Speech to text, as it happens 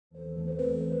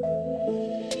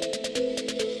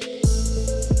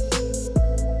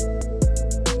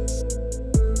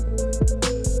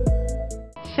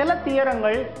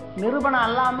தியரங்கள் நிரூபணம்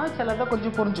அல்லாமல் சிலதை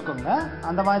கொஞ்சம் புரிஞ்சுக்கோங்க.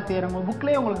 அந்த மாதிரி தியரங்கள்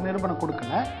புக்லேயே உங்களுக்கு நிரூபணம்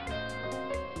கொடுக்கல.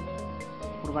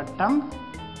 ஒரு வட்டம்,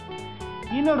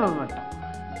 இன்னொரு வட்டம்,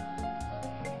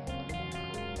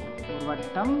 ஒரு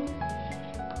வட்டம்,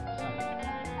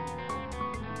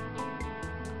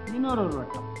 இன்னொரு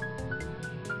வட்டம்,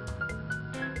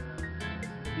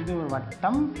 இது ஒரு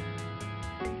வட்டம்,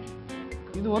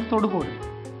 இது ஒரு தொடுகோடு.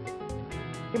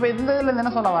 இப்போ இந்த இதில்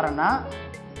என்ன சொல்ல வரேன்னா,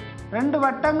 ரெண்டு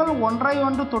வட்டங்கள் ஒன்றை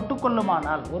ஒன்று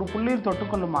தொட்டுக்கொள்ளுமானால், ஒரு புள்ளியில்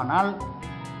தொட்டுக்கொள்ளுமானால்,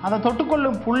 அந்த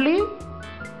தொட்டுக்கொள்ளும் புள்ளி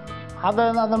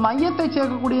அந்த மையத்தை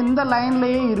சேர்க்கக்கூடிய இந்த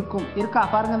லைன்லேயே இருக்கா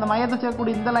பாருங்க. இந்த மையத்தை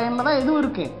சேர்க்கக்கூடிய இந்த லைனில் தான் எதுவும்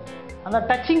இருக்கு, அந்த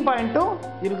டச்சிங் பாயிண்ட்டும்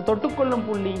இருக்கு. தொட்டுக்கொள்ளும்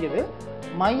புள்ளிங்கிறது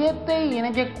மையத்தை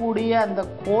இணைக்கக்கூடிய அந்த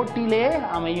கோட்டிலே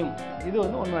அமையும். இது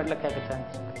ஒன்று வாட்டில் கேட்க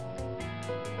சான்ஸ்.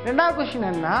 ரெண்டாவது கொஸ்டின்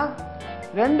என்ன,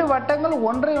 ரெண்டு வட்டங்கள்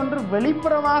ஒன்றை ஒன்று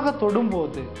வெளிப்புறமாக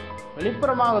தொடும்போது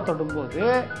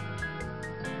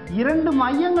இரண்டு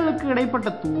மையங்களுக்கு இடைப்பட்ட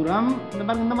தூரம்,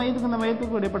 இந்த மையத்துக்கு இந்த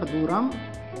மையத்துக்கு இடைப்பட்ட தூரம்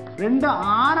ரெண்டு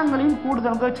ஆரங்களின்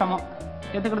கூடுதலுக்கு சமம்.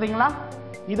 ஏற்றுக்கிட்டீங்களா?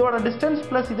 இதோட டிஸ்டன்ஸ்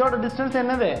பிளஸ் இதோட டிஸ்டன்ஸ்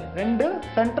என்னது, ரெண்டு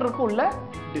சென்டருக்கு உள்ள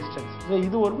டிஸ்டன்ஸ். ஸோ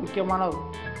இது ஒரு முக்கியமான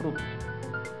ப்ரூஃப்.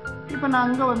 இப்போ நான்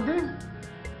அங்கே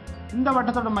இந்த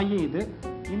வட்டத்தோட மையம் இது,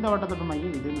 இந்த வட்டத்தோட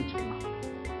மையம் இதுன்னு வச்சுக்கலாம்.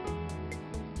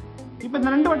 இப்போ இந்த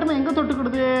ரெண்டு வட்டமும் எங்கே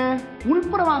தொட்டுக்கிடுது,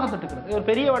 உள்புறமாக தொட்டுக்கிடுது. ஒரு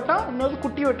பெரிய வட்டம், இன்னொரு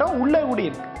குட்டி வட்டம் உள்ளே கூடி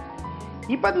இருக்கு.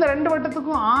 இப்போ இந்த ரெண்டு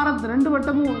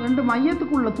வட்டத்துக்கும் ரெண்டு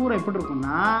மையத்துக்கும் உள்ள தூரம் எப்படி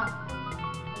இருக்குன்னா,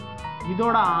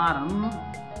 இதோட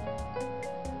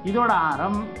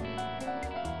ஆரம்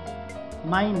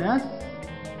மைனஸ்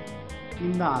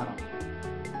இந்த ஆரம்.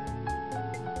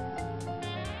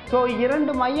 ஸோ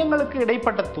இரண்டு மையங்களுக்கு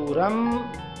இடைப்பட்ட தூரம்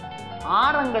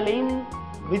ஆரங்களின்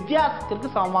வித்தியாசத்திற்கு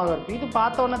சமமாக இருக்கும். இது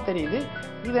பார்த்தோன்னே தெரியுது.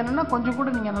 இது என்னன்னா கொஞ்சம் கூட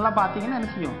நீங்கள் நல்லா பார்த்தீங்கன்னா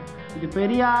என்ன செய்யும், இது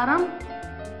பெரிய ஆரம்,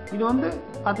 இது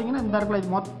பார்த்தீங்கன்னா இந்த இடத்துல இது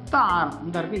மொத்த ஆரம்,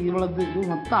 இந்த இடத்துல இவ்வளவு, இது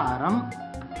மொத்த ஆரம்.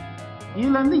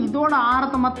 இதுலேருந்து இதோட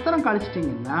ஆரத்தை மாத்திரம்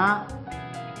கழிச்சிட்டிங்கன்னா,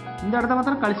 இந்த இடத்த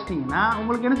மாத்திரம் கழிச்சிட்டிங்கன்னா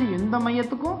உங்களுக்கு என்ன செய்யும், இந்த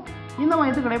மையத்துக்கும் இந்த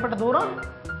மையத்துக்கும் இடைப்பட்ட தூரம்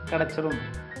கிடச்சிடும்.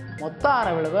 மொத்த ஆர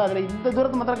விளைவு அதில் இந்த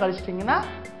தூரத்தை மாத்திரம் கழிச்சிட்டிங்கன்னா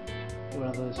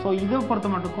இவ்வளவு. ஸோ இதை பொறுத்த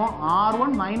மட்டுக்கும்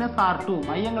R1 மைனஸ் R2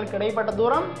 மையங்களுக்கு இடைப்பட்ட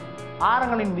தூரம்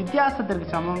ஆரங்களின் வித்தியாசத்திற்கு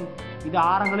சமம். இது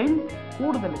ஆரங்களின்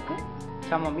கூடுதலுக்கு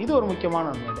சமம். இது ஒரு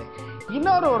முக்கியமான உண்மைடு.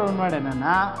 இன்னொரு உண்மைடு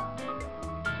என்னன்னா,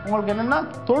 உங்களுக்கு என்னன்னா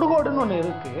தொடுகோடுன்னு ஒன்று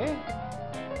இருக்கு.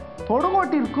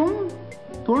 தொடுகோட்டிற்கும்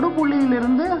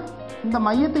தொடுபுள்ளியிலிருந்து இந்த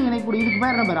மையத்தை இணைக்கூடிய இதுக்கு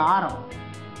பேர் என்ன பேர், ஆரம்.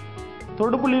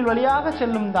 தொடுபுள்ளியில் வழியாக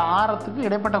செல்லும் இந்த ஆரத்துக்கு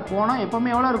இடைப்பட்ட கோணம்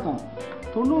எப்பவுமே எவ்வளோ இருக்கும்,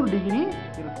 90 டிகிரி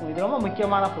இருக்கும். இது ரொம்ப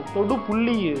முக்கியமான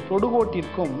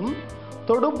தொடுகோட்டிற்கும்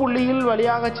தொடுபுள்ளியில்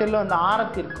வழியாக செல்லும் அந்த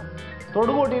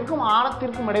தொடுகோட்டிற்கும்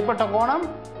ஆரத்திற்கும் இடைப்பட்ட கோணம்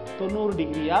 90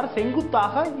 டிகிரி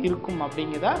செங்குத்தாக இருக்கும்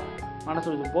அப்படிங்கிறத மனசு.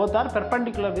 Both are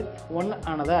perpendicular with one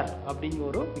another அப்படிங்கிற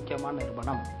ஒரு முக்கியமான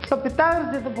நிரூபணம். ஸோ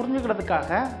பித்தாகரஸை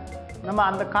புரிஞ்சுக்கிறதுக்காக நம்ம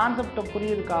அந்த கான்செப்டை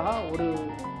புரியறதுக்காக ஒரு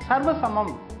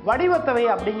சர்வசமம் வடிவத்தவை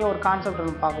அப்படிங்கிற ஒரு கான்செப்ட்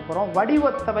நம்ம பார்க்க போகிறோம்.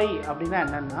 வடிவத்தவை அப்படின்னா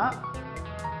என்னென்னா,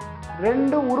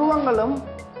 ரெண்டு உருவங்களும்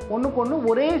ஒன்றுக்கு ஒன்று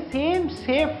ஒரே சைஸ்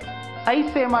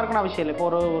சேமாக இருக்குன்னு அவசியம் இல்லை. இப்போ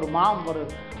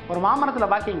ஒரு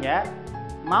மாமரத்தில் பார்க்கிங்க,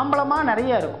 மாம்பழமாக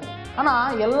நிறைய இருக்கும்,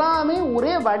 ஆனால் எல்லாமே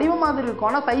ஒரே வடிவம் மாதிரி இருக்கும்.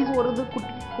 ஆனால் சைஸ் ஒரு இது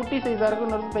குட்டி சைஸாக இருக்கும்,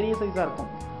 இன்னொரு பெரிய சைஸாக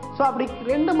இருக்கும். ஸோ அப்படி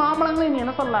ரெண்டு மாம்பழங்களையும் நீ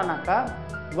என்ன சொல்லலாம்னாக்கா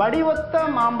வடிவத்த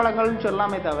மாம்பழங்கள்னு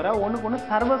சொல்லாமே தவிர ஒன்றுக்கு ஒன்று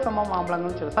சர்வசம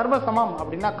மாம்பழங்கள்னு சொல்ல. சர்வசமம்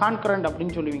அப்படின்னா கான்கரண்ட்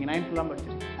அப்படின்னு சொல்லுவீங்க, 9th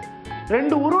படிச்சிருக்கீங்க.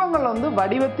 ரெண்டு உருவங்கள்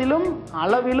வடிவத்திலும்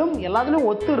அளவிலும் எல்லாத்துலேயும்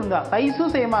ஒத்து இருந்தா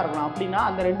சைஸும் சேமாக இருக்கணும். அப்படின்னா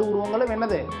அந்த ரெண்டு உருவங்களும்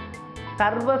என்னது,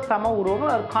 சர்வசம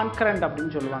உருவங்கள், அது கான்கரண்ட்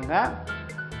அப்படின்னு சொல்லுவாங்க.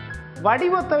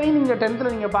 வடிவத்தவை நீங்கள்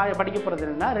 10th நீங்கள் படிக்க போகிறது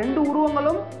என்னன்னா, ரெண்டு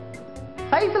உருவங்களும்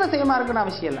சைஸில் சேமாக இருக்குன்னு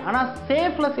அவசியம் இல்லை, ஆனால்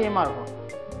சேஃபில் சேமாக இருக்கும்.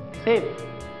 சேஃப்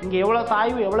இங்கே எவ்வளோ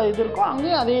சாய்வு எவ்வளோ இது இருக்கோ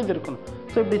அங்கேயும் அதே இது இருக்கணும்.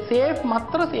 ஸோ இப்படி சேஃப்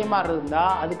மாத்திரம் சேமாக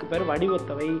இருந்தால் அதுக்கு பேர்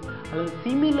வடிவத்தவை அல்லது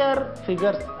சிமிலர்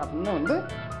ஃபிகர்ஸ் அப்படின்னு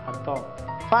அர்த்தம்.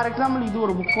 ஃபார் எக்ஸாம்பிள் இது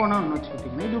ஒரு முக்கோணம்னு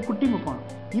வச்சுக்கிட்டிங்கன்னா, இது ஒரு குட்டி முக்கோணம்.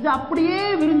 இது அப்படியே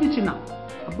விரிஞ்சிச்சுன்னா,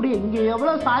 அப்படியே இங்கே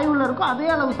எவ்வளோ சாய்வில் இருக்கோ அதே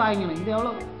அளவு சாய்ங்கணும். இது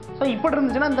எவ்வளோ, ஸோ இப்படி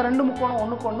இருந்துச்சுன்னா இந்த ரெண்டு முக்கோணம்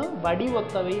ஒன்றுக்கு ஒன்று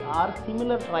வடிவத்தவை ஆர்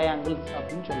சிமிலர் ட்ரையாங்கிள்ஸ்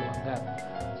அப்படின்னு சொல்லுவாங்க.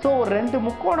 ஸோ ஒரு ரெண்டு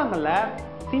முக்கோணங்களில்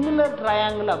சிமிலர்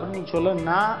ட்ரையாங்கிள் அப்படின்னு நீங்கள்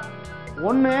சொல்லணும்னா,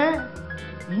 ஒன்று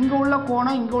இங்கே உள்ள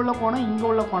கோணம், இங்கே உள்ள கோணம், இங்கே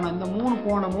உள்ள கோணம், இந்த மூணு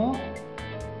கோணமும்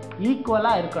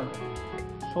ஈக்குவலாக இருக்கணும்.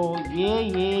 ஸோ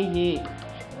ஏஏஏ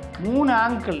 3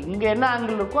 ஆங்கிள், இங்கே என்ன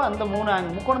ஆங்கிள் இருக்கோ அந்த 3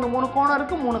 ஆங்கிள், முக்கோணத்துக்கு 3 கோணம்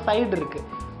இருக்குது, 3 சைடு இருக்குது.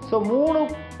 ஸோ 3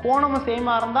 கோணமும்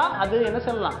சேமாக இருந்தால் அது என்ன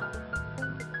சொல்லலாம்,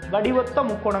 வடிவத்த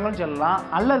முக்கோணங்கள் சொல்லலாம்.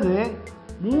 அல்லது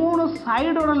 3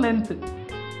 சைடோட லென்த்து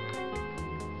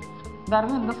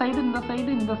இந்த சைடு இந்த சைடு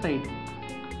இந்த சைடு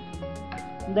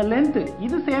இந்த லென்த்து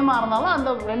இது சேமாக இருந்தாலும் அந்த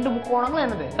ரெண்டு முக்கோணங்களும்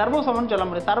என்னது சர்வசமம்னு சொல்ல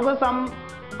முடியும். சர்வசம்.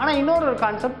 ஆனால் இன்னொரு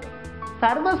கான்செப்ட்,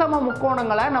 சர்வசம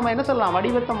முக்கோணங்களை நம்ம என்ன சொல்லலாம்,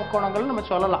 வடிவத்த முக்கோணங்கள் நம்ம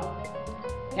சொல்லலாம்.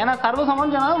 ஏன்னா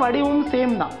சர்வசமம்னு சொன்னாலும் வடிவமும்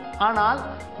சேம் தான். ஆனால்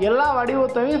எல்லா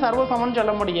வடிவத்தையும் சர்வசமம்னு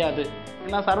சொல்ல முடியாது.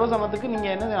 ஏன்னா சர்வசமத்துக்கு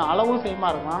நீங்கள் என்ன அளவும்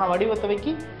சேமாக இருக்கும், ஆனால்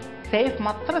வடிவத்தவைக்கு சேஃப்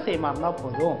மாத்திரம் சேமாக இருந்தால்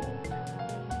போதும்.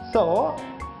 ஸோ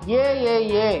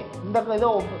ஏஏஏ இந்த ஏதோ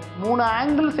 3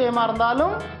 ஆங்கிள் சேமாக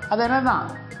இருந்தாலும் அது என்ன தான்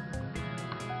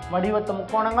வடிவத்த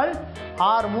முக்கோணங்கள்.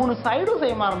 3 சைடும்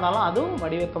சேமாக இருந்தாலும் அதுவும்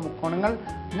வடிவத்த முக்கோணங்கள்.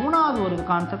 மூணாவது ஒரு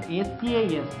கான்செப்ட்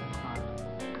எஸ்ஏஎஸ்.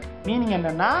 மீனிங்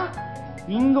என்னென்னா,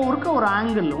 இங்கே இருக்க ஒரு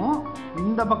ஆங்கிளும்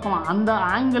இந்த பக்கமாக அந்த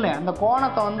ஆங்கிளை அந்த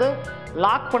கோணத்தை வந்து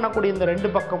லாக் பண்ணக்கூடிய இந்த 2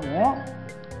 பக்கமும்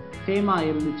சேமாக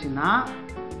இருந்துச்சுன்னா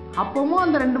அப்பவும்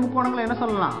அந்த 2 முக்கோணங்களை என்ன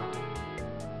சொல்லலாம்,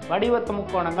 வடிவத்த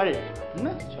முக்கோணங்கள்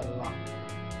சொல்லலாம்.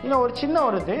 இன்னும் ஒரு சின்ன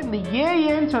ஒரு இது, இந்த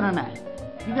ஏஏன்னு சொன்னேன்,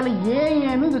 இதில்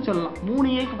ஏஏன்னு இது சொல்லலாம்.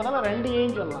 3 ஏக்கு பதிலாக 2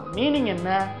 ஏன்னு சொல்லலாம். மீனிங் என்ன,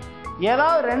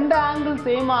 ஏதாவது 2 ஆங்கிள்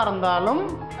சேமாக இருந்தாலும்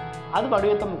அது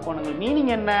வடிவத்த முக்கோணங்கள்.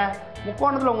 மீனிங் என்ன,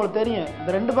 முக்கோணத்தில் உங்களுக்கு தெரியும் இந்த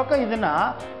 2 பக்கம் இதுன்னா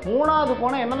 3வது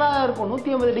கோணம் என்னதான் இருக்கும்,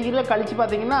 180 டிகிரியில் கழித்து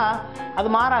பார்த்தீங்கன்னா அது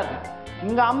மாறாது.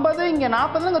 இங்கே 50, இங்கே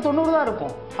 40, இங்கே 90 தான்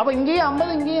இருக்கும். அப்போ இங்கேயும்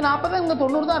 50, இங்கேயும் 40, இங்கே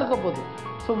 90 தான் இருக்க போகுது.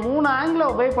 ஸோ 3 ஆங்கிளை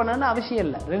ஒபே பண்ணணும்னு அவசியம்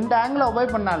இல்லை. 2 ஆங்கிளை ஒபே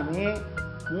பண்ணாலுமே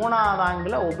 3வது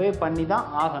ஆங்கிளை ஒபே பண்ணி தான்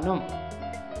ஆகணும்.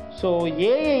 ஸோ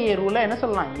ஏஏஏ ரூலை என்ன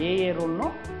சொல்லலாம், ஏஏ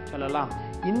ரூல்னும் சொல்லலாம்.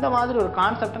 இந்த மாதிரி ஒரு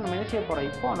கான்செப்டை நம்ம என்ன செய்ய போகிறோம்,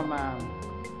 இப்போ நம்ம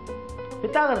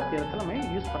பித்தாகரஸ் தியரத்தை நம்ம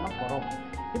யூஸ் பண்ண போகிறோம்.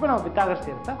 இப்போ நம்ம பித்தாகரஸ்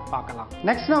தியரத்தை பார்க்கலாம்.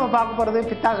 நெக்ஸ்ட் நம்ம பார்க்க போகிறது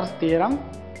பித்தாகரஸ் தியரம்.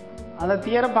 அந்த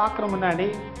தியரம் பார்க்குற முன்னாடி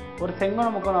ஒரு செங்கோண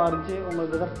முக்கோணம் வரைஞ்சி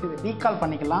உங்களுக்கு இதை ரீகால்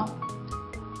பண்ணிக்கலாம்.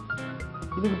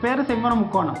 இதுக்கு பேர் செங்கோண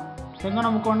முக்கோணம். செங்கோண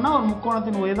முக்கோணம்னா ஒரு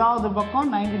முக்கோணத்தின் ஏதாவது பக்கம்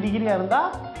 90 டிகிரியாக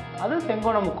இருந்தால் அது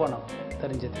செங்கோண முக்கோணம்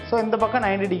தெரிஞ்சது. ஸோ இந்த பக்கம்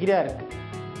 90 டிகிரியாக இருக்குது.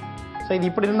 ஸோ இது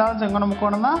இப்படி இருந்தாலும் செங்கோண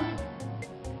முக்கோணம் தான்,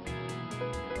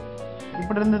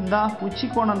 இப்படி இருந்திருந்தா உச்சி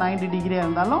கோணம் 90 டிகிரியாக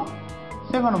இருந்தாலும்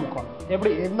செங்கோண முக்கோணம்.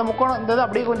 எப்படி இந்த முக்கோணம் இந்த இது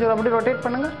அப்படியே கொஞ்சம் அப்படி ரொட்டேட்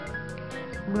பண்ணுங்கள்.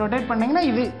 இப்படி ரொட்டேட் பண்ணிங்கன்னா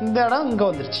இது இந்த இடம் இங்கே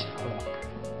வந்துருச்சு.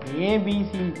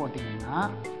 ஏபிசின்னு போட்டிங்கன்னா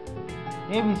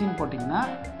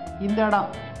இந்த இடம்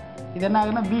இது என்ன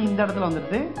ஆகுதுன்னா பி இந்த இடத்துல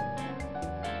வந்துடுது,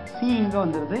 சி இங்கே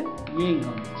வந்துடுது, ஏ இங்கே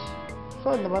வந்துடுச்சு. ஸோ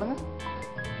இந்த பாருங்கள்.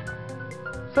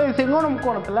 ஸோ இது செங்கோண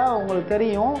முக்கோணத்தில் உங்களுக்கு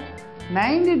தெரியும்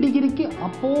 90 டிகிரிக்கு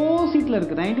அப்போசிட்டில்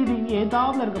இருக்குது, 90 டிகிரி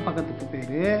ஏதாவில் இருக்க பக்கத்துக்கு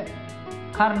பேர்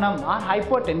கர்ணம் ஆர்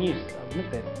ஹைப்போடெனியூஸ் அப்படின்னு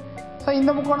பேர். ஸோ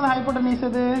இந்த முக்கோணம் ஹைப்போடெனியூஸ்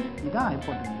எது, இதுதான்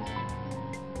ஹைப்போடெனியூஸ்.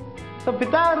 ஸோ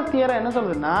பித்தாகரஸ் தியரம் என்ன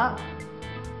சொல்லுதுன்னா,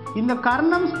 இந்த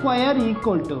கர்ணம் ஸ்கொயர்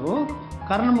ஈக்குவல் டு,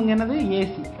 கர்ணம் இங்கே என்னது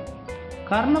AC,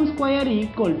 Karnam square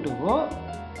equal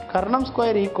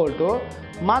to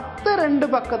மற்ற 2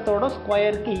 பக்கத்தோட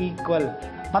ஸ்கொயருக்கு ஈக்குவல்.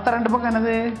 மற்ற 2 பக்கம்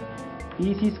என்னது,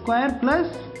 PC square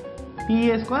plus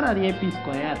BA square R AB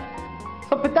square.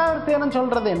 So Pythagoras theorem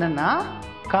சொல்கிறது என்னென்னா,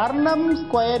 கர்ணம்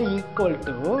ஸ்கொயர் ஈக்குவல்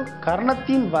டு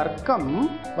கர்ணத்தின் வர்க்கம்,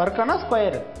 வர்க்கம்னா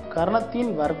ஸ்கொயர்,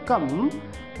 கர்ணத்தின் வர்க்கம்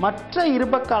மற்ற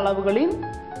இருபக்க அளவுகளின்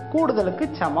கூடுதலுக்கு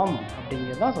சமம்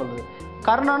அப்படிங்கிறது தான் சொல்லுது.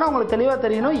 கர்ணம்னா உங்களுக்கு தெளிவாக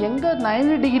தெரியணும், எங்கே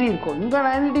 90 டிகிரி இருக்கும், இங்கே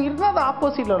 90 டிகிரினா அது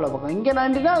ஆப்போசிட்டில் உள்ள பக்கம், இங்கே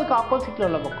 90னா அதுக்கு ஆப்போசிட்டில்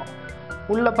உள்ள பக்கம்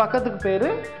உள்ள பக்கத்துக்கு பேர்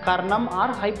கர்ணம்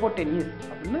ஆர் ஹைப்போடெனியூஸ்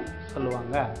அப்படின்னு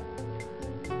சொல்லுவாங்க.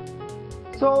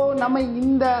 ஸோ நம்ம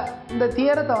இந்த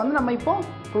தியரத்தை வந்து நம்ம இப்போ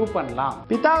ப்ரூவ் பண்ணலாம்.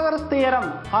 Pythagoras theorem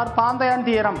R பாந்தையான்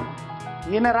theorem.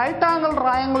 In a right angle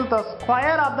triangle, the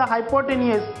square of the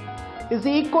hypotenuse is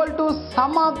equal to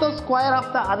sum of the square of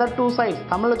the other 2 sides.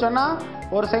 தமிழில் சொன்னால்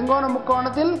ஒரு செங்கோண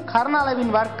முக்கோணத்தில் கர்ண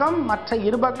அளவின் வர்க்கம் மற்ற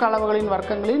இருபக்க அளவுகளின்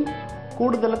வர்க்கங்களின்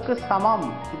கூடுதலுக்கு சமம்.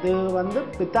 இது வந்து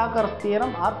பித்தாகரஸ்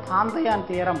தியரம் ஆர் பாந்தையான்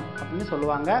தியரம் அப்படின்னு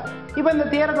சொல்லுவாங்க. இப்போ இந்த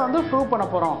தியரத்தை வந்து ப்ரூவ் பண்ண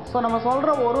போகிறோம். ஸோ நம்ம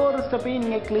சொல்கிற ஒரு ஸ்டெப்பையும்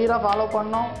நீங்கள் கிளியராக ஃபாலோ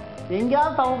பண்ணோம்.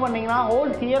 எங்கேயாவது தப்பு பண்ணிங்கன்னா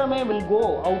ஹோல் தியரமே வில் கோ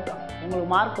அவுட், உங்களுக்கு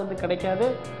மார்க் வந்து கிடைக்காது.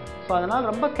 ஸோ அதனால்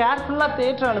ரொம்ப கேர்ஃபுல்லாக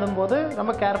தேற்றம் எழுதும்போது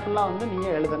ரொம்ப கேர்ஃபுல்லாக வந்து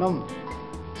நீங்கள் எழுதணும்.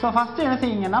 ஸோ ஃபஸ்ட்டு என்ன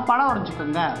செய்யுங்கன்னா படம்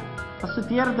வரைஞ்சிக்கோங்க. ஃபஸ்ட்டு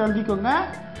தியரத்தை எழுதிக்கோங்க.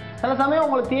 சில சமயம்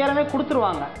உங்களுக்கு தியரமே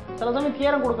கொடுத்துருவாங்க, சில சமயம்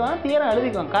தியரம் கொடுக்காங்க, தியரம்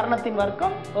எழுதிக்கோங்க. கர்ணத்தின்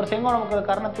வர்க்கம் ஒரு செங்கோண முக்கோண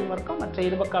கர்ணத்தின் வர்க்கம் மற்ற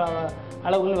இருபக்க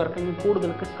அளவுகள் வர்க்கங்கள்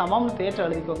கூடுதலுக்கு சமம்னு தேற்றம்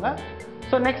எழுதிக்கோங்க.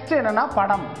 ஸோ நெக்ஸ்ட் என்னென்னா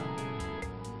படம்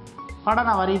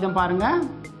நான் வரையுதேன் பாருங்கள்.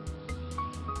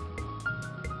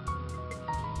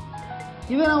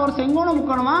 இதை நான் ஒரு செங்கோண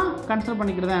முக்கோணமாக கன்சிடர்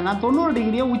பண்ணிக்கிறேன். நான் 90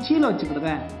 டிகிரியை உச்சியில்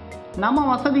வச்சுக்கிடுவேன் நம்ம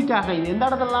வசதிக்காக. இது எந்த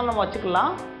இடத்துலலாம் நம்ம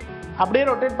வச்சுக்கலாம். அப்படியே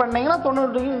ரொட்டேட் பண்ணிங்கன்னா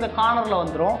 90 டிகிரி இந்த கார்னரில்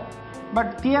வந்துடும்.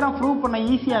 பட் தியரம் ப்ரூவ் பண்ண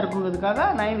ஈஸியாக இருக்குங்கிறதுக்காக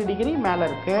 90 டிகிரி மேலே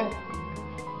இருக்குது.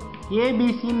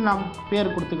 ஏபிசின்னு நான்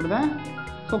பேர் கொடுத்துக்கிடுவேன்.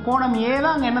 ஸோ கோணம் ஏ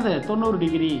தான் அங்கே என்னது 90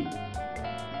 டிகிரி,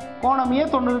 கோணம் ஏ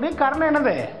 90 டிகிரி, கர்ணம்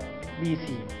என்னது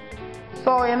பிசி.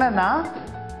 ஸோ என்னென்னா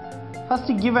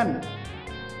ஃபஸ்ட்டு கிவன்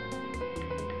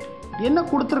என்ன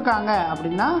கொடுத்துருக்காங்க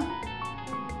அப்படின்னா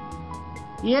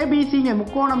ஏபிசிங்க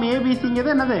முக்கோணம்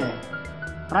ஏபிசிங்கிறது என்னது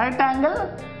ரைட் ஆங்கிள்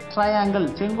ட்ரையாங்கிள்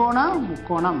செங்கோணம்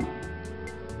முக்கோணம்.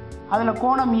 அதில்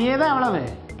கோணம் ஏ தான் எவ்வளவு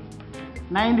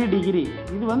 90 டிகிரி.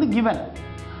 இது வந்து கிவன்.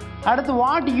 அடுத்து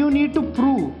what you need to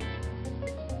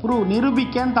prove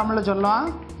நிரூபிக்கன்னு தமிழில் சொல்லலாம்.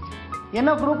 என்ன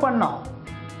ப்ரூவ் பண்ணோம்?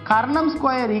 கர்ணம்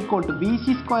square equal to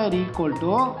PC square equal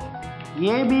to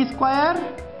AB square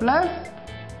plus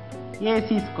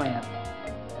AC square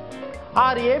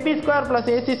R AB square plus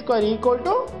AC square equal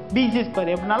to PC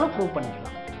square எப்படினாலும் ப்ரூவ்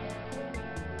பண்ணிக்கலாம்.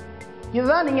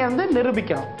 இதுதான் நீங்கள் வந்து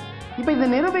நிரூபிக்கணும். இப்போ இதை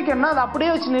நிரூபிக்கணும்னா அதை அப்படியே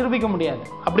வச்சு நிரூபிக்க முடியாது.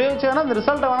 அப்படியே வச்சு வேணால் இந்த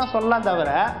ரிசல்ட்டை வேணால் சொல்லலாம்,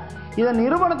 தவிர இதை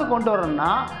நிரூபணத்துக்கு கொண்டு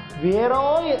வரணும்னா வேற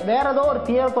ஏதோ ஒரு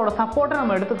தியரத்தோட சப்போர்ட்டை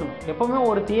நம்ம எடுத்துக்கணும். எப்போவுமே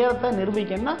ஒரு தியரத்தை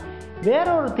நிரூபிக்கணும்னா வேற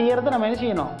ஒரு தியரத்தை நம்ம என்ன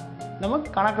செய்யணும், நம்ம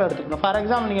கணக்கில் எடுத்துக்கணும். ஃபார்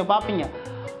எக்ஸாம்பிள் நீங்கள் பார்ப்பீங்க,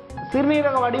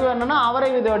 சிறுநீரக வடிவம் என்னென்னா அவரை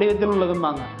வித வடிவத்தில்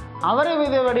உள்ளதும்பாங்க. அவரை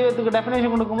வித வடிவத்துக்கு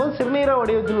டெஃபினேஷன் கொடுக்கும்போது சிறுநீரக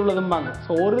வடிவத்தில் உள்ளதும்பாங்க.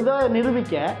 ஸோ ஒரு இதை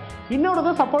நிரூபிக்க இன்னொரு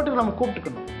இதை சப்போர்ட்டுக்கு நம்ம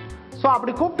கூப்பிட்டுக்கணும். ஸோ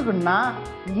அப்படி கூப்பிட்டுக்கணும்னா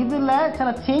இதில் சில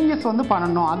சேஞ்சஸ் வந்து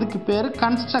பண்ணணும். அதுக்கு பேர்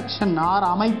கன்ஸ்ட்ரக்ஷன் ஆர்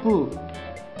அமைப்பு.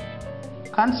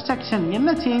 கன்ஸ்ட்ரக்ஷன் என்ன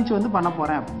சேஞ்ச் வந்து பண்ண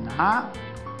போகிறேன் அப்படின்னா,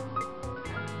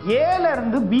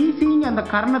 ஏலேருந்து பிசிங்க அந்த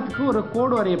கர்ணத்துக்கு ஒரு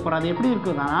கோடு வரைய போகிறேன். அது எப்படி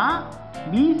இருக்குதுன்னா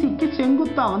பிசிக்கு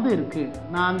செங்குத்தாக வந்து இருக்குது.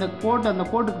 நான் அந்த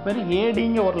கோட்டுக்கு பேர்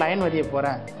ஏடிங்க ஒரு லைன் வரைய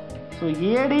போகிறேன். ஸோ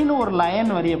ஏடின்னு ஒரு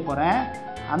லைன் வரைய போகிறேன்.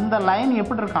 அந்த லைன்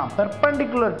எப்படி இருக்கான்,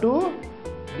 பெர்பெண்டிகுலர் டு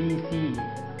பிசி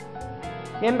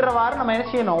என்றவாறு நம்ம என்ன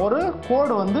செய்யணும், ஒரு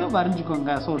கோடு வந்து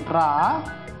வரைஞ்சிக்கோங்க. ஸோ ட்ரா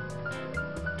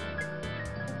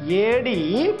ஏடி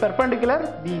பெர்பெண்டிகுலர்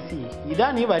பிசி,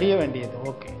 இதான் நீ வரைய வேண்டியது.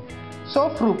 ஓகே. So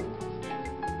proof.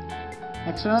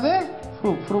 நெக்ஸ்ட் என்னது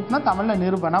ப்ரூஃப்னா தமிழில்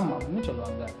நிரூபணம் அப்படின்னு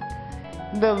சொல்லுவாங்க.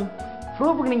 இந்த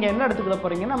ப்ரூஃபுக்கு நீங்கள் என்ன எடுத்துக்கிற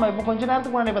போகிறீங்கன்னா, நம்ம இப்போ கொஞ்சம்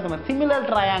நேரத்துக்கு முன்னாடி பார்த்தோம் சிமிலர்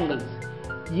ட்ரையாங்கிள்ஸ்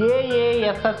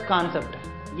ஏஏஎஸ்எஸ் கான்செப்ட்.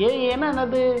 ஏஏன்னா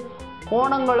என்னது,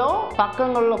 கோணங்கள்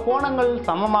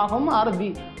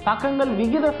சமமாகவும் பக்கங்கள்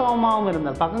விகித சமமாகவும்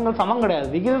இருந்தால், பக்கங்கள் சமம் கிடையாது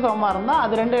விகித சமமாக இருந்தால்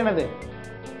அது ரெண்டு என்னது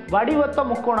வடிவத்த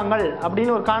முக்கோணங்கள்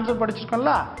அப்படின்னு ஒரு கான்செப்ட்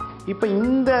படிச்சிருக்கோம்ல. இப்போ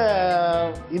இந்த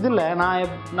இதில்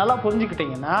நான் நல்லா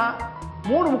புரிஞ்சுக்கிட்டீங்கன்னா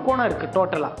 3 முக்கோணம் இருக்குது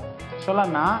டோட்டலாக.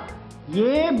 சொல்லணும்னா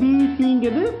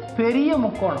ஏபிசிங்கிறது பெரிய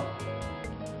முக்கோணம்,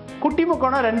 குட்டி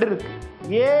முக்கோணம் 2 இருக்குது.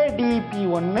 ATP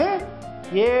 1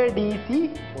 ADC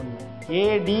 1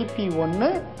 ATP 1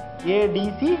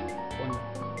 ADC 1.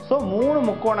 So 3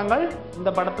 முக்கோணங்கள் இந்த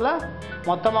படத்தில்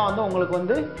மொத்தமாக வந்து உங்களுக்கு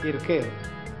வந்து இருக்குது.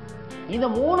 இந்த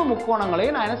 3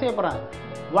 முக்கோணங்களையும் நான் என்ன செய்ய போகிறேன்,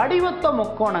 வடிவத்த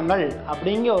முக்கோணங்கள்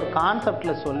அப்படிங்கிற ஒரு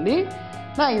கான்செப்டில் சொல்லி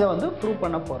நான் இதை வந்து ப்ரூவ்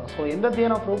பண்ண போகிறேன். ஸோ எந்த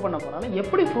தியரம் ப்ரூவ் பண்ண போகிறாலும்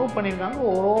எப்படி ப்ரூவ் பண்ணியிருக்காங்க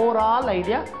ஓவரால்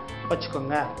ஐடியா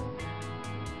வச்சுக்கோங்க.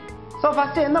 ஸோ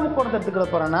ஃபஸ்ட்டு எந்த முக்கோணத்தை எடுத்துக்கிற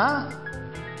போகிறேன்னா,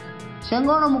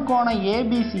 செங்கோண முக்கோணம்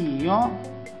ஏபிசியும்.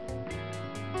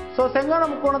 ஸோ செங்கோண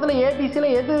முக்கோணத்தில்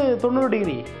ஏபிசியில் எது 90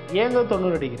 டிகிரி, ஏங்க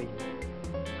 90 டிகிரி.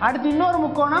 அடுத்து இன்னொரு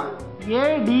முக்கோணம்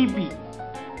ஏடிபி.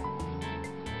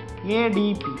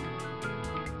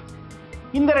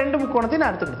 இந்த 2 முக்கோணத்தையும்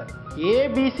நான் எடுத்துக்கிட்டேன்.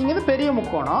 ஏபிசிங்கிறது பெரிய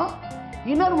முக்கோணம்,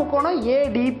 இன்னொரு முக்கோணம்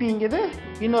ஏடிபிங்கிறது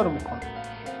இன்னொரு முக்கோணம்.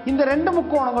 இந்த 2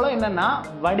 முக்கோணங்களும் என்னென்னா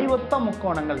வடிவத்த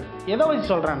முக்கோணங்கள். எதை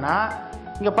வச்சு சொல்கிறேன்னா,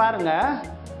 இங்கே பாருங்கள்,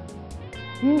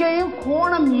 இங்கேயும்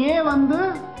கோணம் ஏ வந்து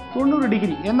 90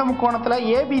 டிகிரி. எந்த முக்கோணத்தில்,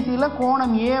 ஏபிசியில்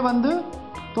கோணம் ஏ வந்து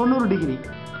 90 டிகிரி.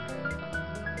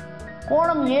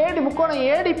 முக்கோணம்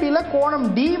ஏடிபியில் கோணம்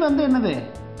டி வந்து என்னது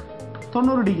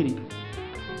 90 டிகிரி.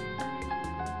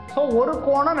 ஸோ ஒரு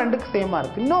கோணம் 2க்கு சேமாக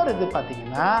இருக்குது. இன்னொரு இது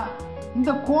பார்த்தீங்கன்னா,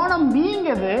 இந்த கோணம்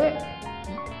பிங்கிறது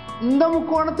இந்த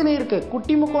முக்கோணத்துலையும் இருக்குது,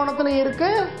 குட்டி முக்கோணத்துலையும்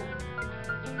இருக்குது,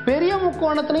 பெரிய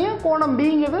முக்கோணத்துலையும் கோணம்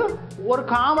பிங்கிறது ஒரு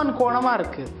காமன் கோணமாக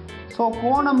இருக்குது. ஸோ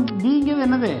கோணம் பிங்கிறது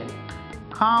என்னது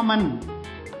காமன்,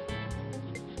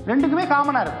 2க்குமே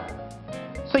காமனாக இருக்குது.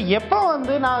 ஸோ எப்போ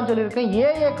வந்து நான் சொல்லியிருக்கேன்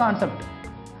ஏஏ கான்செப்ட்,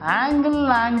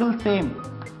 ஆங்கிள் சேம்,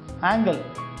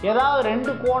 ஏதாவது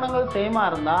 2 கோணங்கள் சேமாக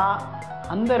இருந்தால்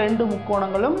அந்த 2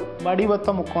 முக்கோணங்களும்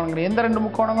வடிவத்த முக்கோணங்கள். எந்த 2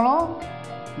 முக்கோணங்களும்,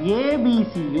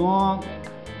 ஏபிசியும்.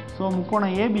 ஸோ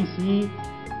முக்கோணம் ஏபிசி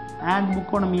அண்ட்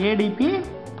முக்கோணம் ஏடிபி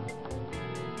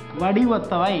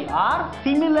வடிவத்தவை ஆர்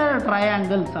சிமிலர்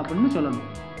ட்ரையாங்கிள்ஸ் அப்படின்னு சொல்லணும்.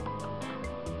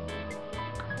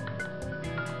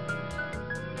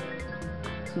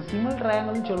 ஸோ சிமிலர்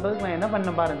ட்ரையாங்கிள்னு சொல்கிறதுக்கு நான் என்ன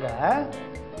பண்ண பாருங்க,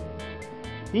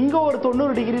 இங்கே ஒரு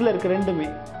 90 டிகிரியில் இருக்குது, ரெண்டுமே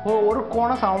ஒரு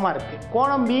கோணம் சமமாக இருக்குது.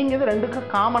 கோணம் பிங்கிறது 2க்கு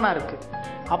காமனாக இருக்குது.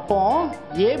 அப்போ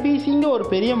ஏபிசிங்க ஒரு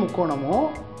பெரிய முக்கோணமும்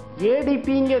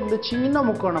ஏடிபிங்க இந்த சின்ன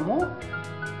முக்கோணமும்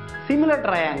சிமிலர்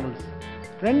ட்ரையாங்கிள்ஸ்.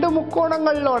 2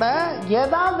 முக்கோணங்களோட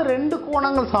ஏதாவது 2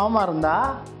 கோணங்கள் சமமாக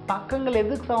இருந்தால் பக்கங்கள்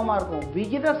எதுக்கு சமமாக இருக்கும்,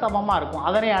 விகித சமமாக இருக்கும்.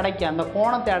 அதனை அடைக்க, அந்த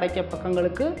கோணத்தை அடைக்க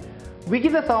பக்கங்களுக்கு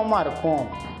விகித சமமாக இருக்கும்.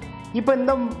 இப்போ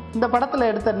இந்த படத்தில்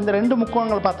எடுத்த இந்த ரெண்டு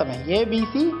முக்கோணங்கள் பார்த்தோமே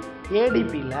ஏபிசி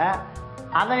ஏடிபியில்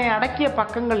அதனை அடக்கிய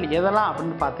பக்கங்கள் எதெல்லாம்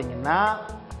அப்படின்னு பார்த்தீங்கன்னா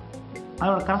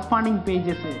அதோட கரஸ்பாண்டிங்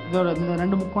பேஜஸ் இதோட இந்த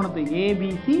ரெண்டு முக்கோணத்தை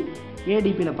ஏபிசி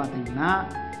ஏடிபியில் பார்த்தீங்கன்னா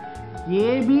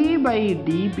AB by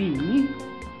DP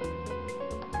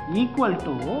equal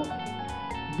to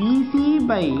PC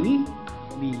by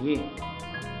BA.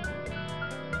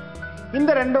 இந்த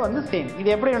ரெண்டும் வந்து சேம். இது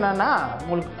எப்படி என்னன்னா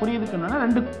உங்களுக்கு புரியுதுக்குன்னா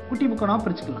ரெண்டு குட்டி முக்கோணமாக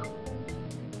பிரிச்சுக்கலாம்.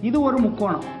 இது ஒரு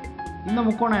முக்கோணம். இந்த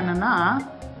முக்கோணம் என்னன்னா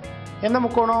எந்த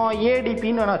முக்கோணம்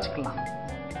ஏடிபின்னு வேணா வச்சுக்கலாம்.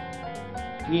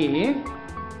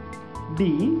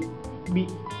 ஏடிபி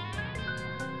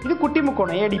இது குட்டி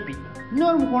முக்கோணம் ஏடிபி.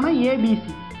 இன்னொரு முக்கோணம்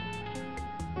ஏபிசி.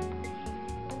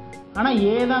 ஆனால்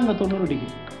ஏ தான் இங்கே 90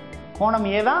 டிகிரி. கோணம்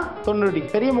ஏ தான் 90 டிகிரி.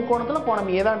 பெரிய முக்கோணத்தில் கோணம்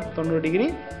ஏ தான் 90 டிகிரி.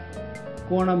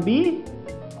 கோணம் பி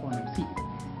கோணம் சி.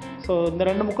 ஸோ இந்த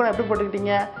ரெண்டு முக்கோணம் எப்படி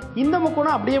போட்டுக்கிட்டீங்க? இந்த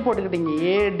முக்கோணம் அப்படியே போட்டுக்கிட்டீங்க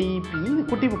ஏடிபி இது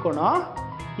குட்டி முக்கோணம்,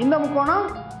 இந்த முக்கோணம்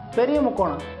பெரிய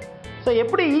முக்கோணம். ஸோ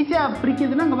எப்படி ஈஸியாக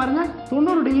பிரிக்குதுன்னா இங்கே பாருங்கள்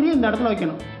 90 டிகிரி இந்த இடத்துல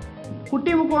வைக்கணும்.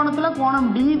 குட்டி முக்கோணத்தில் கோணம்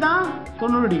டி தான்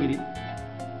 90 டிகிரி,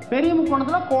 பெரிய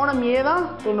முக்கோணத்தில் கோணம் ஏ தான்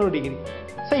 90 டிகிரி.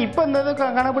 ஸோ இப்போ இந்த இது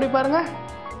கணக்குப்படி பாருங்கள்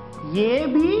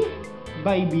ஏபி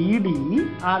பை பிடி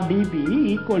R DP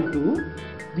equal to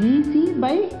PC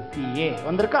by BA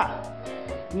வந்திருக்கா?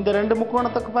 இந்த ரெண்டு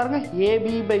முக்கோணத்துக்கு பாருங்கள்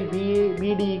ஏபி பை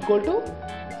பிடி equal to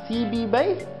CP by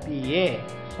BA.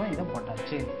 So இதை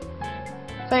போட்டாச்சு.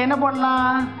 ஸோ என்ன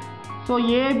பண்ணலாம்? ஸோ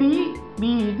ஏபி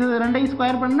பி இது ரெண்டையும்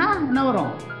ஸ்கொயர் பண்ணால் என்ன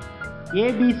வரும்?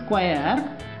 AB square.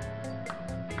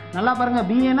 நல்லா பாருங்கள்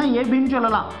பிஏனா ஏபின்னு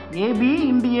சொல்லலாம். AB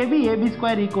into AB AB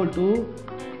square equal to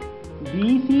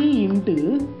PC into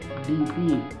DP.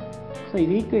 So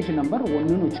இது ஈக்குவேஷன் நம்பர்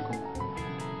 1ன்னு வச்சுக்கோங்க.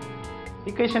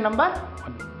 Equation number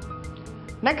 1.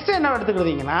 நெக்ஸ்ட் என்ன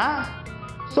எடுத்துக்கிட்டீங்கன்னா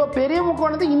ஸோ பெரிய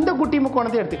முக்கோணத்தை இந்த குட்டி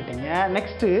முக்கோணத்தை எடுத்துக்கிட்டீங்க.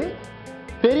 நெக்ஸ்ட்டு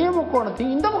பெரிய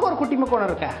முக்கோணத்தையும் இந்த பக்கம் ஒரு குட்டி முக்கோணம்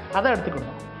இருக்க அதை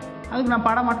எடுத்துக்கிட்டோம். அதுக்கு நான்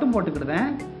படம் மட்டும்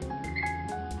போட்டுக்கிட்டேன்.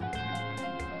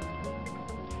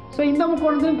 ஸோ இந்த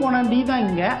முக்கோணத்தையும் கோணம் டி தான்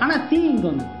இங்கே, ஆனால் சி இங்கே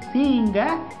வந்து சி இங்கே,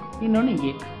 இன்னொன்று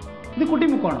ஏ. இது குட்டி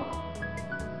முக்கோணம்.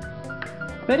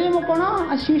 பெரிய முக்கோணம்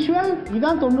அஸ் யூஷுவல்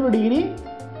இதுதான் 90 டிகிரி.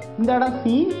 இந்த இடம்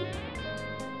சி,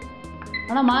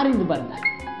 ஆனால் மாறிது பாருங்க.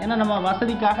 ஏன்னா நம்ம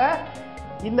வசதிக்காக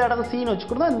இந்த இடத்த சின்னு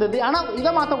வச்சுக்கிட்டோம். இந்த இது ஆனால்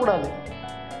இதை மாற்றக்கூடாது.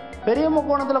 பெரிய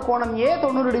முக்கோணத்தில் கோணம் ஏ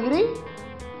 90 டிகிரி,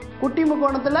 குட்டி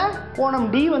முக்கோணத்தில் கோணம்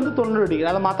டி வந்து 90 டிகிரி.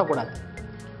 அதை மாற்றக்கூடாது.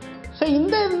 ஸோ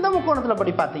இந்த முக்கோணத்தில்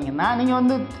படி பார்த்தீங்கன்னா நீங்கள்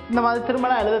வந்து இந்த மாதிரி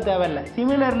திரும்பலாம் எழுத தேவையில்லை.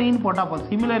 சிமிலர்லின்னு போட்டால் போதும்.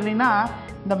 சிமிலர்லின்னா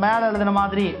இந்த மேலே எழுதுன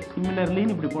மாதிரி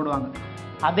சிமிலர்லின்னு இப்படி போடுவாங்க.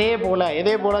 அதே போல்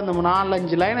இந்த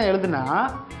 4-5 லைனை எழுதுனா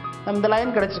நம்ம இந்த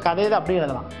லைன் கிடச்சிருக்கு. அதே தான் அப்படியே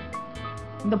எழுதலாம்.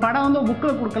 இந்த படம் வந்து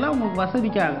புக்கில் கொடுக்கல, உங்களுக்கு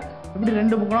வசதிக்காக இப்படி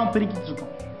ரெண்டு முக்கோணம்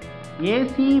பிரிக்கிட்டுருக்கோம்.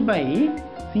 AC by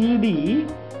CD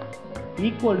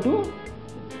equal to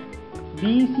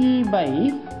PC by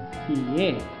CA.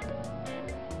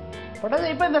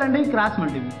 இப்போ இந்த ரெண்டையும் cross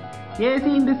multiple. AC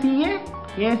into CA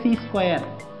AC square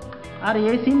R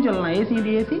ஏசின்னு சொல்லலாம். AC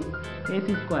into AC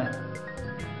AC square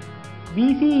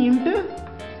PC into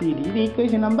CD. இது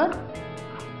ஈக்குவேஷன் நம்பர்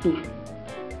 2.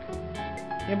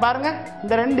 பாருங்க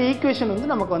இந்த ரெண்டு ஈக்குவேஷன்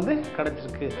வந்து நமக்கு வந்து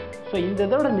கிடைச்சிருக்கு. ஸோ இந்த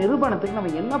இதோட நிரூபணத்துக்கு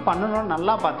நம்ம என்ன பண்ணணும்னு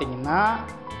நல்லா பார்த்தீங்கன்னா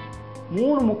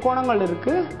 3 முக்கோணங்கள்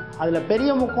இருக்குது. அதில்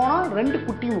பெரிய முக்கோணம் 2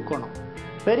 குட்டி முக்கோணம்.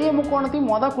 பெரிய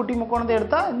முக்கோணத்தையும் குட்டி முக்கோணத்தை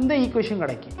எடுத்தால் இந்த ஈக்குவேஷன்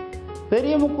கிடைக்கும்.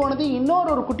 பெரிய முக்கோணத்தையும்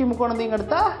இன்னொரு குட்டி முக்கோணத்தையும்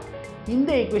எடுத்தால்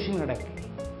இந்த ஈக்குவேஷன் கிடைக்கும்.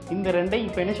 இந்த ரெண்டையும்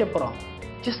இப்போ என்ன செய்ய போகிறோம்?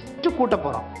 ஜஸ்ட்டு கூட்ட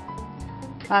போகிறோம்.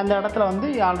 நான் இந்த இடத்துல வந்து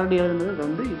ஆல்ரெடி எழுதுனது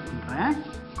வந்து இது பண்ணுறேன்.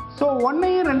 ஸோ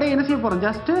 1ஐயும் 2ஐயும் என்ன செய்ய போகிறோம்?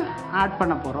 ஜஸ்ட்டு ஆட்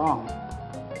பண்ண போகிறோம்.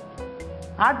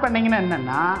 ஆட் பண்ணிங்கன்னா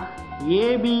என்னென்னா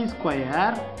AB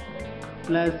square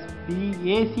plus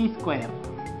AC square.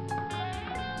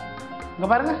 இங்கே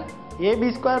பாருங்கள் AB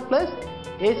square plus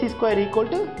AC square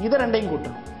equal to இதை ரெண்டையும்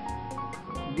கூட்டணும்.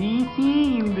 PC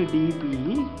into DP.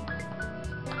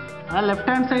 அதாவது left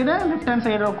hand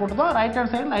சைடோட கூட்டுதோம், right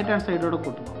hand சைடோட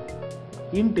கூட்டுதோம்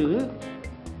into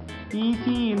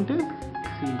PC into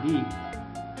CD.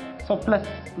 So plus.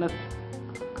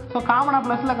 So காமனாக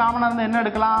ப்ளஸில் காமனாக இருந்தால் என்ன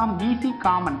எடுக்கலாம்? PC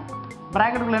common.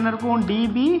 ப்ராக்கெட்டுக்குள்ள என்ன இருக்கும்?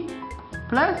 டிபி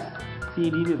ப்ளஸ்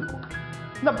சிடின்னு இருக்கும்.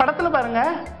 இந்த படத்தில்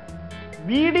பாருங்கள்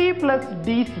பிடி ப்ளஸ்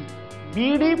டிசி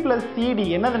பிடி ப்ளஸ் சிடி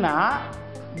என்னதுன்னா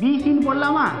பிசின்னு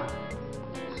போடலாமா?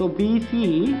 So PC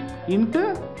into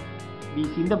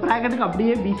PC. இந்த ப்ராக்கெட்டுக்கு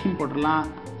அப்படியே பிசின்னு போட்டுடலாம்.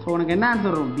 ஸோ உனக்கு என்ன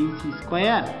ஆன்சர் வரும்? PC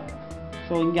square.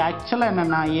 ஸோ இங்கே ஆக்சுவலாக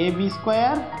என்னென்னா AB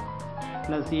square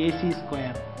plus AC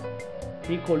square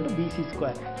equal to PC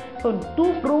square. So 2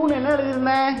 ட்ரூன்னு என்ன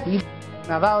எழுதியிருந்தேன்?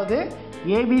 அதாவது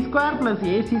AB square plus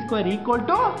AC square equal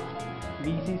to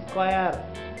PC square.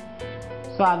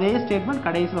 So அதே ஸ்டேட்மெண்ட்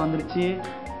கடைசியில் வந்துருச்சு.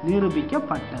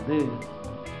 நிரூபிக்கப்பட்டது.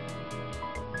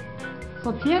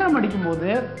 ஸோ தியரம் அடிக்கும்போது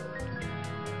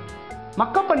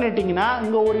மக்கப் பண்ணிட்டீங்கன்னா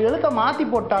இங்கே ஒரு எழுத்தை மாற்றி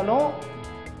போட்டாலும்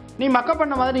நீ மக்கப்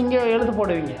பண்ண மாதிரி இங்கே எழுத்து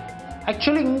போடுவீங்க.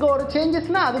 ஆக்சுவலி இங்கே ஒரு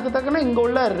சேஞ்சஸ்னால் அதுக்கு தக்கன இங்கே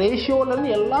உள்ள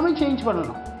ரேஷியோலேருந்து எல்லாமே சேஞ்ச்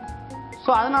பண்ணணும். ஸோ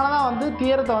அதனால தான் வந்து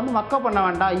தியரத்தை வந்து மக்கப் பண்ண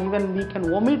வேண்டாம். ஈவன் வீ கேன்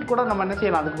ஒமிட் கூட நம்ம என்ன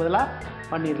செய்யலாம், அதுக்கு பதிலாக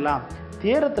பண்ணிடலாம்.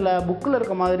 தியரத்தில் புக்கில்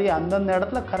இருக்க மாதிரி அந்தந்த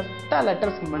இடத்துல கரெக்டாக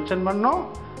லெட்டர்ஸ் மென்ஷன் பண்ணணும்.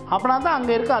 அப்படின்னா தான்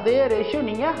அங்கே இருக்க அதே ரேஷியோ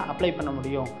நீங்கள் அப்ளை பண்ண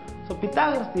முடியும். ஸோ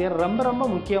பித்தாகரஸ் தியரம் ரொம்ப ரொம்ப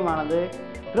முக்கியமானது.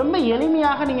 ரொம்ப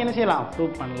எளிமையாக நீங்கள் என்ன செய்யலாம்,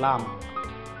 ப்ரூவ் பண்ணலாம்.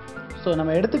 ஸோ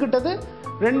நம்ம எடுத்துக்கிட்டது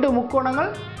 2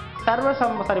 முக்கோணங்கள்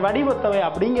வடிவத்தவை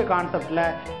அப்படிங்கிற கான்செப்டில்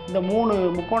இந்த 3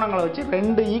 முக்கோணங்களை வச்சு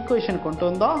 2 ஈக்குவேஷன் கொண்டு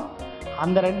வந்தோம்.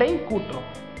 அந்த 2ஐயும் கூட்டுறோம்.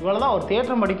 இவ்வளோதான் ஒரு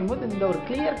தேற்றம் படிக்கும்போது இந்த ஒரு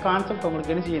கிளியர் கான்செப்ட்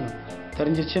உங்களுக்கு என்ன செய்யணும்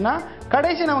தெரிஞ்சிச்சுன்னா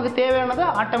கடைசி நமக்கு தேவையானது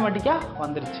ஆட்டோமேட்டிக்காக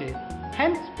வந்துருச்சு.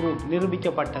 ஹென்ஸ் ப்ரூவ்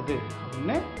நிரூபிக்கப்பட்டது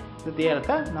அப்படின்னு இந்த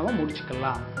தியரத்தை நம்ம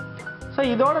முடிச்சுக்கலாம். ஸோ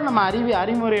இதோட நம்ம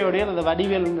அறிமுறையோடைய அந்த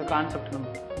வடிவியலுங்க கான்செப்ட் நம்ம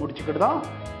முடிச்சுக்கிட்டோம்.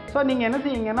 ஸோ நீங்கள் என்ன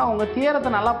செய்யுங்கன்னா உங்கள் தியரத்தை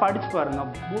நல்லா படித்து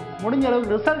பாருங்கள். முடிஞ்ச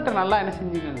அளவுக்கு ரிசல்ட்டை நல்லா என்ன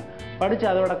செஞ்சுக்கோங்க, படித்து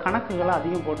அதோட கணக்குகளை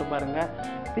அதிகம் போட்டு பாருங்கள்.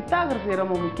 பித்தாகரஸ்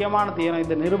தியரம் முக்கியமான தியரம்.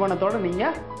 இந்த நிரூபணத்தோடு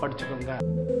நீங்கள் படிச்சுக்கோங்க.